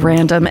darned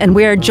random. And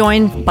we're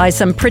joined by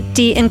some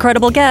pretty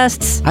incredible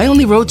guests. I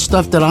only wrote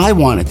stuff that I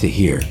wanted to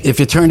hear. If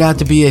it turned out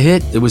to be a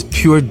hit, it was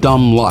pure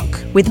dumb luck.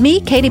 With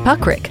me, Katie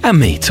Puckrick. And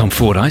me, Tom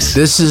Fordyce.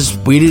 This is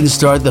We Didn't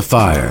Start the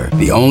Fire,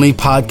 the only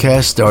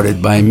podcast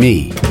started by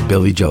me,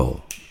 Billy Joel.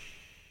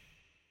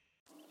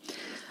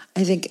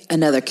 I think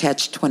another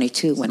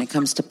catch-22 when it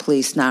comes to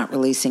police not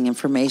releasing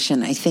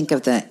information, I think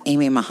of the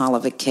Amy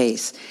Mihaljevic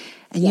case.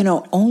 And,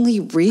 only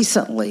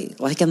recently,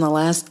 like in the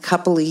last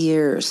couple of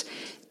years,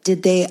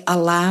 did they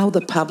allow the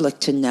public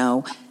to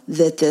know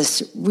that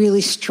this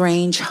really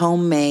strange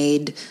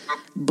homemade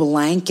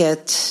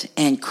blanket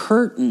and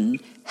curtain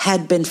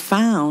had been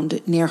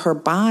found near her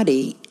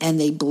body, and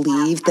they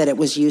believed that it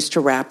was used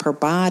to wrap her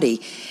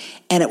body.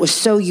 And it was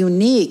so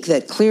unique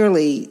that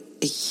clearly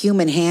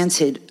human hands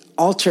had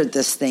altered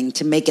this thing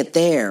to make it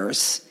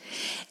theirs.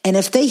 And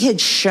if they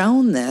had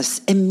shown this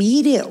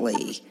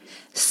immediately,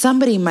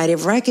 somebody might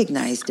have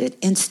recognized it.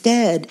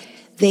 Instead,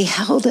 they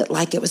held it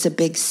like it was a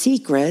big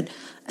secret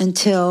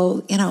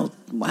until,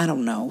 I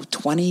don't know,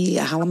 20,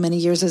 how many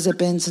years has it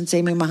been since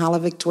Amy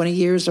Mihaljevic, 20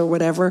 years or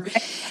whatever?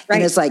 Right.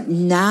 And it's like,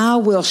 now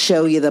we'll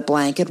show you the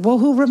blanket. Well,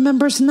 who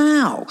remembers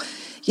now?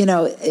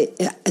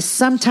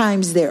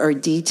 Sometimes there are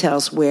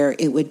details where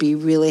it would be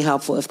really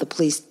helpful if the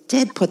police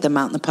did put them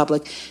out in the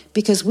public,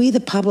 because we, the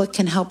public,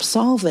 can help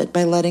solve it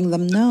by letting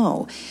them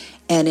know.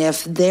 And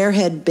if there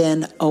had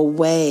been a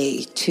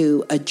way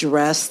to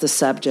address the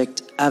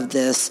subject of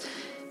this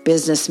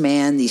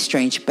businessman, these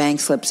strange bank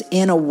slips,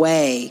 in a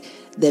way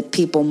that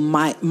people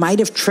might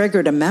have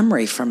triggered a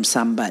memory from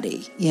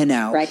somebody,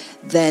 right,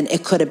 then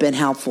it could have been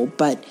helpful.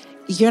 But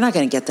you're not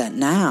going to get that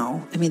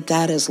now. I mean,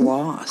 that is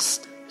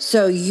lost.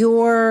 So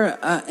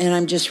and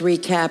I'm just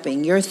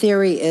recapping, your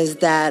theory is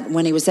that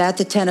when he was at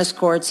the tennis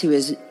courts, he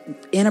was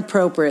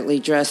inappropriately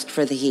dressed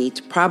for the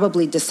heat,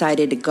 probably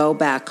decided to go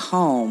back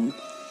home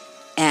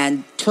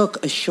and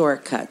took a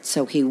shortcut.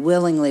 So he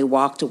willingly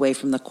walked away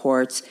from the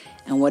courts,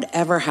 and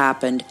whatever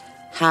happened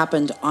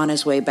on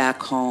his way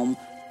back home,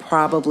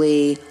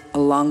 probably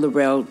along the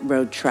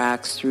railroad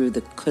tracks through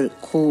the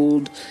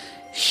cooled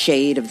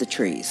shade of the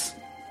trees.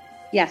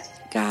 Yes.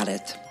 Got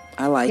it.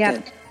 I like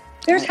it.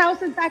 There's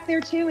houses back there,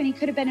 too, and he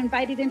could have been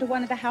invited into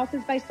one of the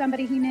houses by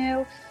somebody he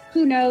knew.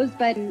 Who knows?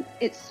 But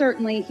it's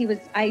certainly,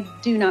 I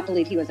do not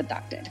believe he was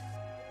abducted.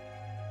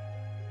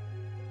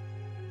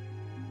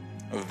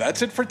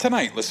 That's it for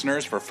tonight,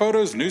 listeners. For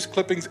photos, news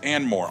clippings,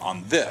 and more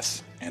on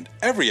this and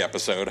every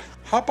episode,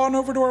 hop on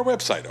over to our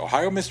website,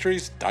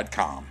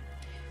 ohiomysteries.com.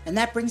 And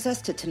that brings us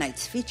to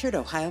tonight's featured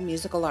Ohio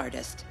musical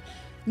artist.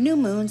 New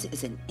Moons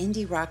is an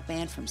indie rock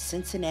band from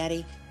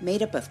Cincinnati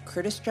made up of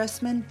Curtis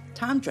Dressman,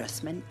 Tom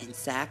Dressman, and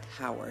Zach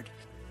Howard.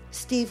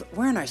 Steve,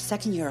 we're in our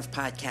second year of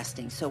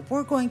podcasting, so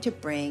we're going to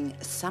bring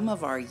some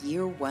of our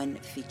year one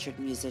featured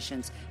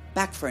musicians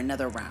back for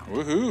another round.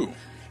 Woohoo!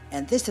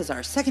 And this is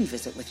our second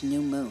visit with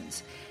New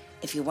Moons.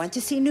 If you want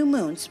to see New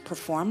Moons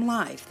perform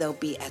live, they'll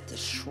be at the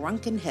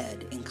Shrunken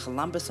Head in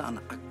Columbus on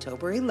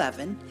October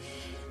 11.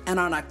 And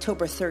on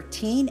October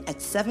 13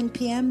 at 7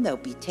 p.m., they'll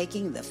be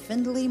taking the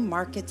Findlay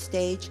Market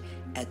stage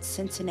at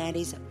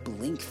Cincinnati's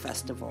Blink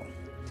Festival.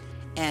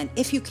 And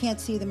if you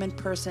can't see them in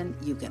person,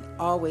 you can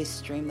always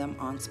stream them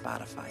on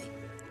Spotify.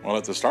 Well,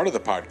 at the start of the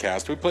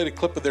podcast, we played a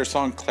clip of their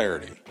song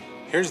Clarity.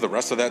 Here's the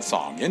rest of that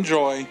song.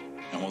 Enjoy,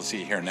 and we'll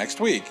see you here next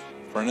week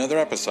for another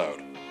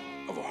episode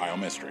of Ohio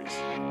Mysteries.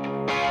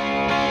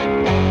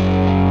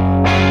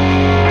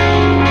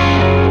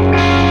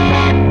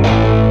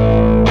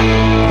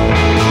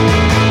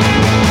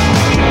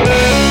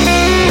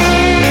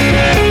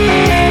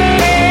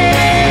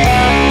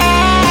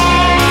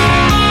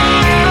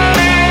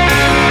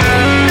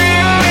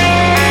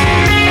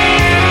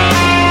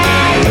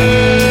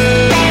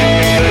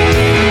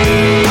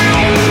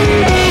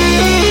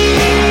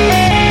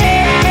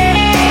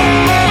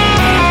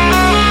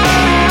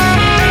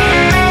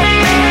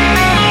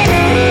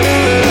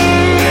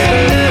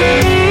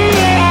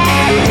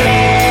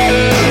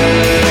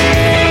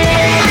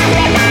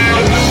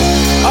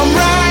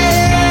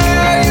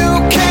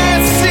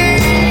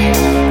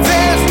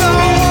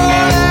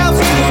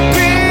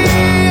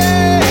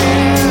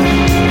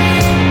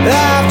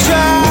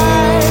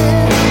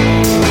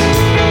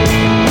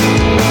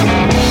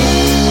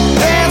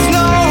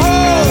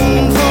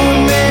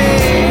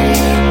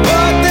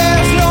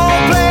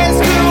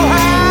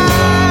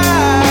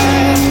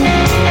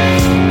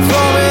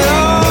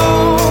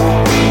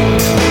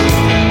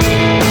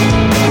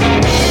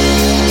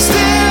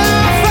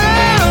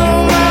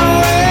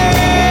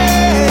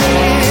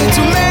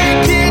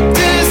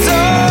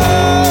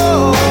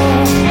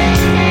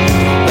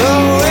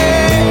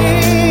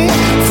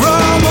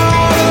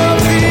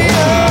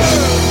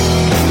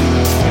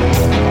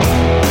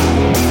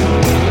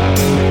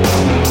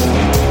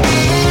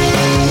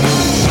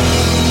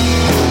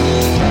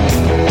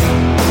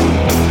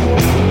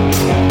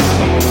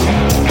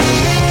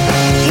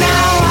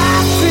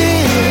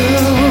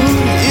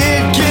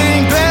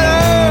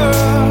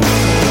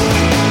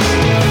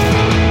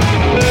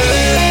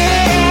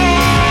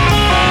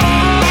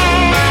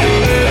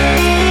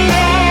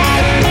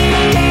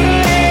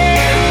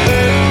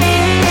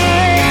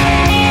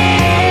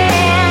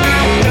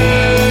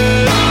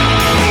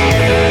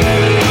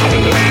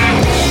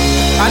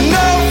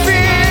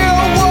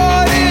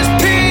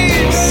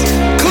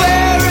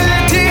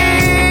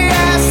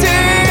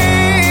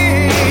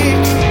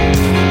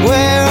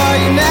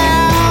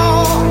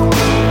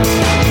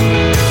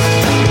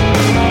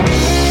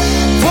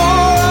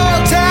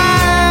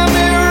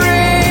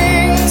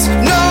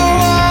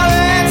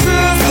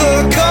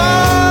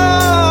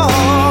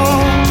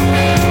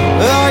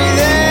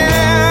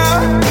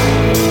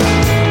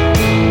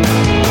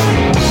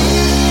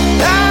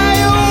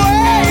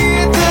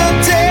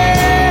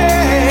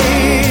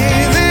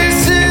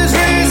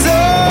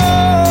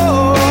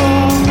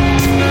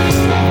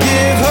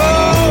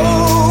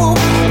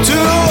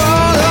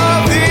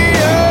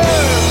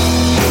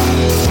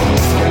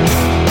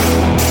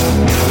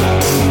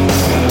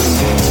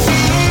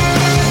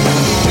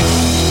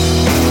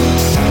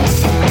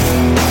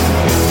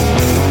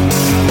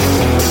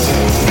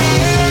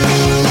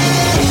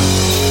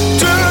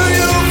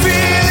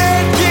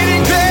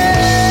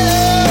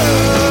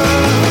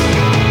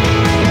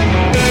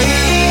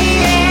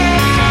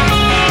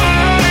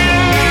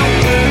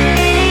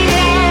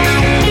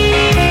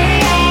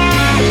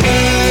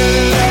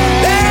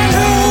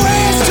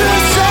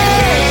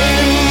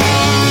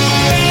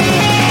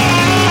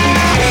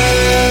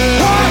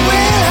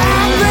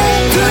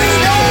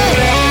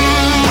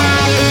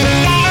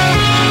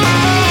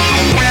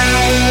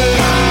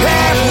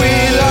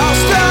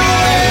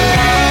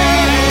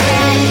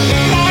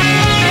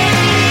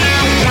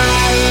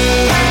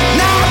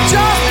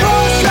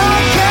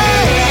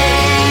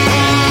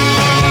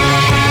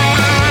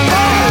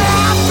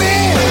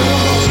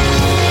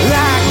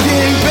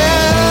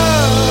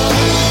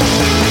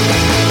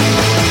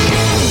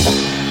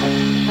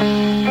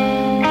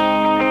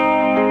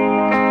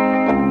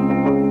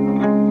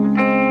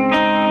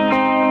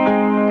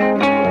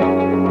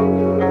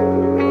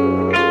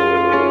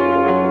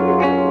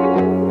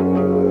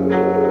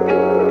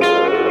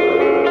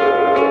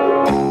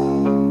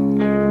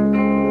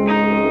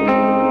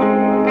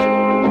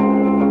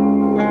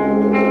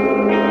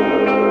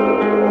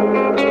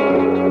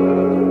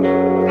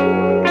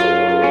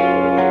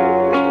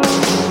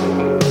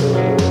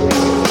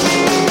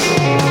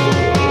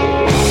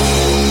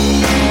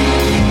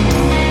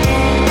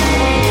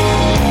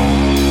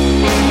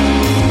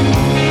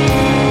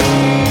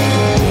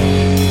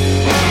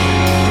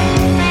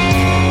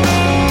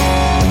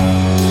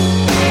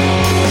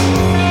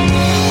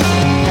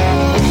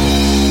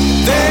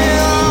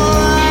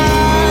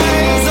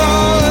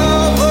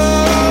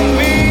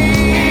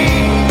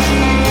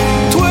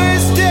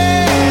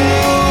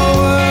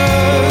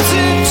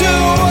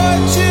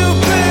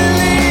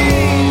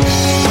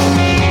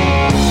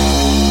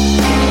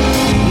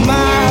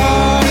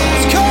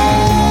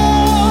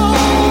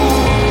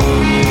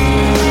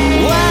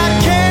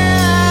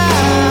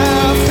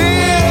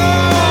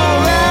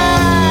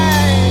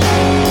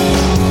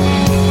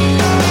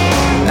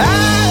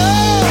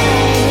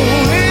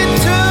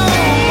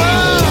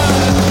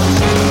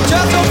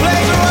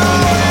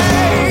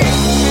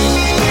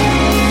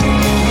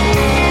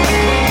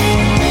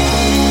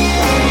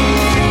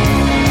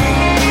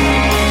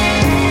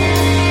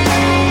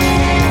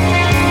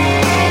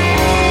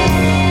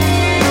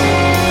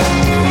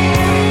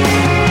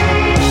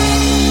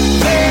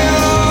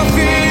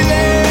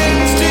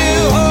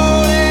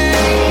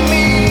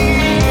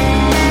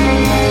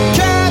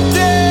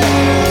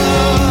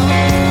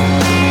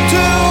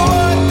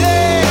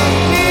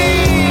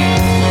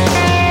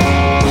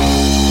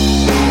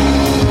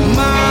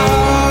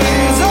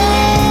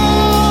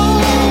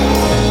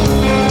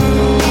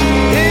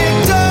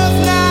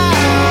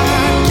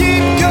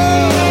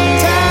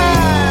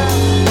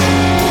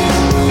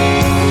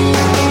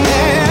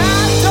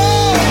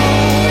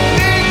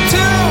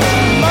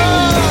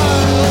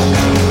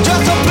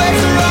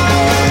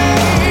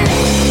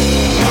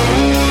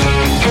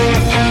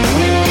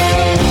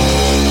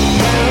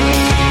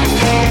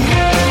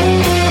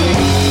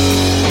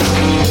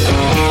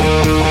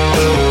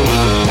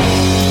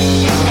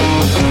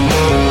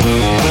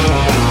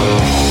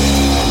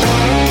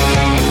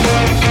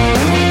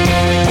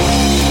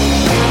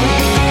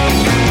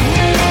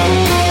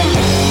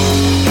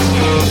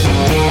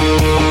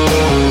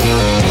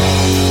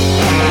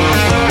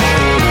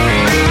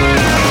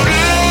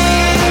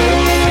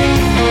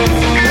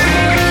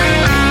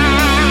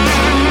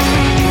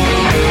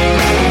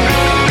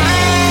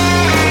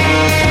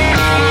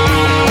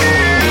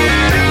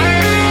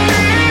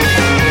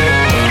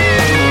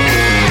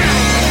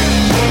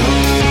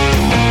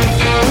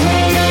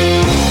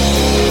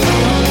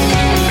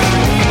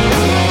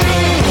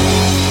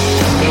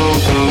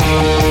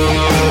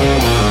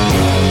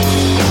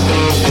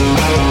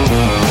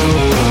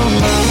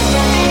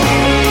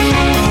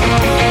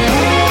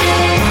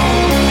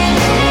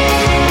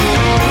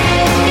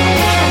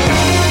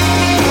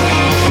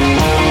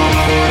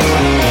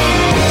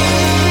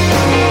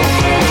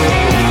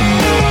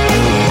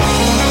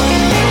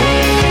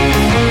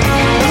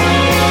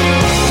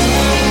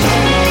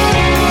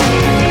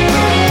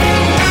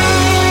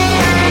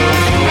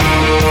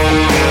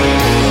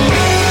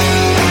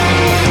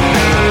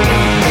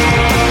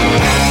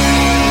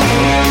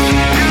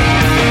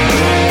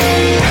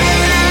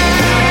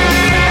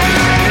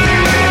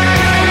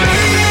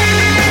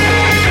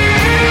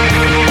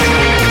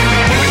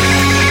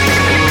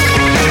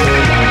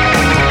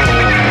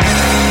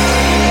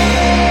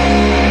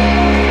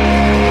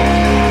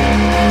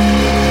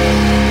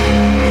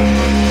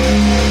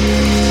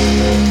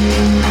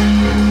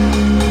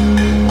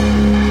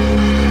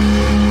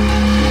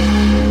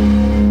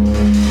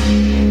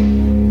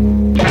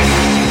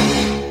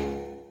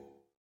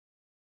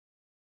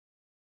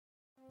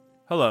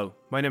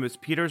 My name is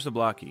Peter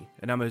Zablocki,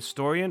 and I'm a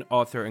historian,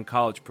 author, and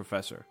college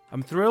professor.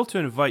 I'm thrilled to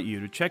invite you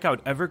to check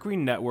out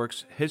Evergreen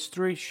Network's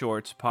History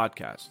Shorts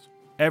podcast.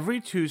 Every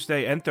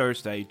Tuesday and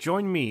Thursday,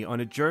 join me on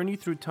a journey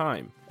through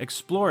time,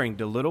 exploring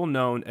the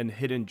little-known and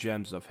hidden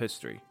gems of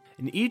history.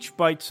 In each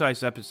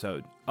bite-sized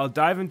episode, I'll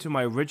dive into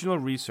my original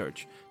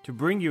research to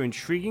bring you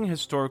intriguing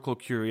historical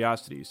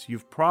curiosities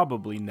you've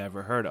probably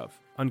never heard of,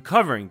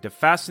 uncovering the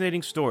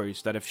fascinating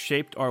stories that have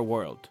shaped our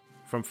world,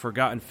 from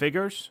forgotten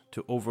figures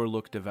to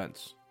overlooked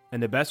events.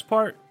 And the best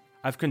part?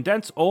 I've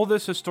condensed all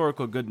this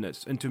historical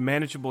goodness into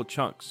manageable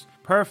chunks,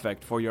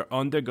 perfect for your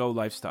on-the-go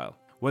lifestyle.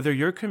 Whether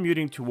you're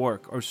commuting to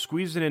work or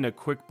squeezing in a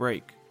quick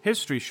break,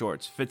 History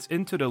Shorts fits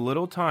into the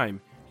little time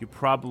you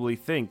probably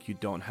think you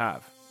don't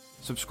have.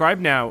 Subscribe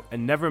now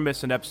and never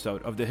miss an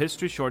episode of the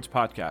History Shorts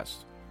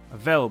podcast,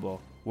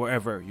 available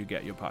wherever you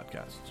get your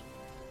podcasts.